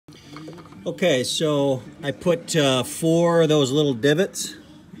Okay, so I put 4 of those little divots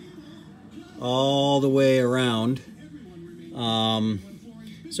all the way around.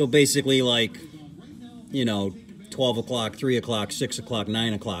 So basically, like, you know, 12 o'clock, 3 o'clock, 6 o'clock,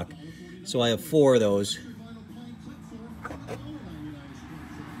 9 o'clock. So I have 4 of those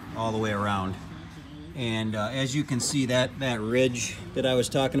all the way around. And as you can see, that ridge that I was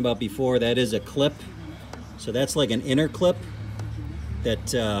talking about before, that is a clip. So that's like an inner clip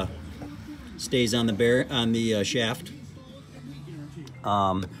that stays on the shaft.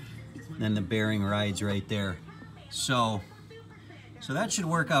 Then the bearing rides right there. So that should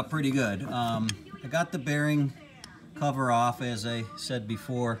work out pretty good. I got the bearing cover off, as I said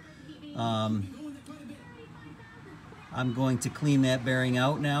before. I'm going to clean that bearing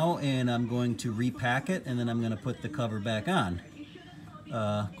out now, and I'm going to repack it, and then I'm going to put the cover back on.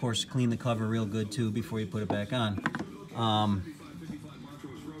 Of course, clean the cover real good too before you put it back on.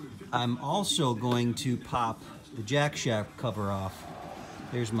 I'm also going to pop the jack shaft cover off.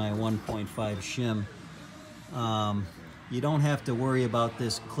 There's my 1.5 shim. You don't have to worry about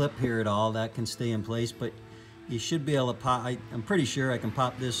this clip here at all. That can stay in place, but you should be able to pop. I'm pretty sure I can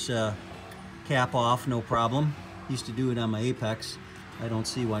pop this cap off, no problem. Used to do it on my Apex. I don't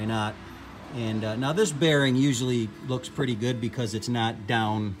see why not. And now this bearing usually looks pretty good because it's not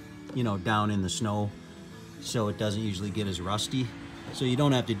down, you know, down in the snow, so it doesn't usually get as rusty. So you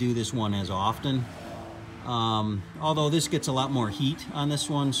don't have to do this one as often. Although this gets a lot more heat on this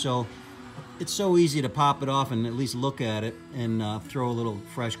one, so it's so easy to pop it off and at least look at it and throw a little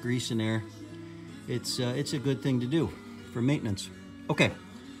fresh grease in there. It's a good thing to do for maintenance. Okay.